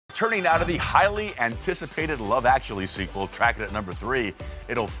Turning now to the highly anticipated Love Actually sequel, tracking at number 3.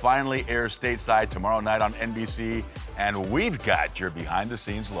 It'll finally air stateside tomorrow night on NBC, and we've got your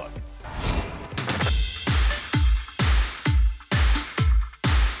behind-the-scenes look.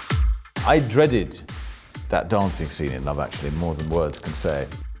 I dreaded that dancing scene in Love Actually more than words can say.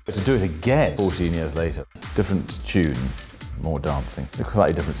 To do it again 14 years later, different tune, more dancing, a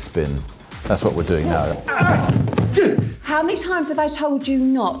slightly different spin. That's what we're doing now. How many times have I told you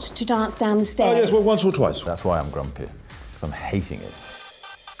not to dance down the stairs? Oh yes, well, once or twice. That's why I'm grumpy, because I'm hating it.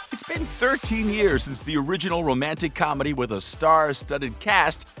 It's been 13 years since the original romantic comedy with a star-studded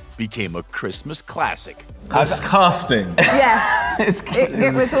cast became a Christmas classic. That's casting. Yeah,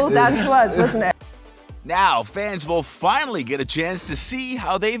 it was all down to us, wasn't it? Now, fans will finally get a chance to see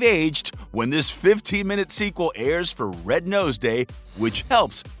how they've aged when this 15-minute sequel airs for Red Nose Day, which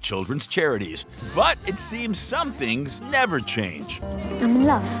helps children's charities. But it seems some things never change. I'm in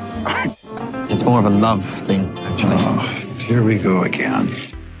love. It's more of a love thing, actually. Oh, here we go again.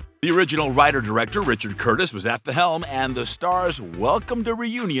 The original writer-director, Richard Curtis, was at the helm, and the stars welcomed a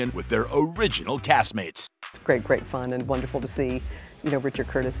reunion with their original castmates. It's great fun and wonderful to see, Richard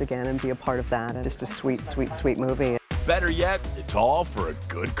Curtis again and be a part of that. And just a sweet movie. Better yet, it's all for a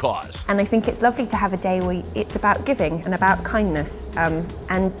good cause. And I think it's lovely to have a day where it's about giving and about kindness,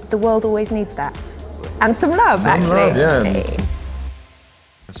 and the world always needs that. And some love, actually. Love, yeah. Hey.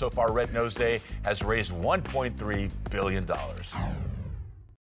 So far, Red Nose Day has raised $1.3 billion.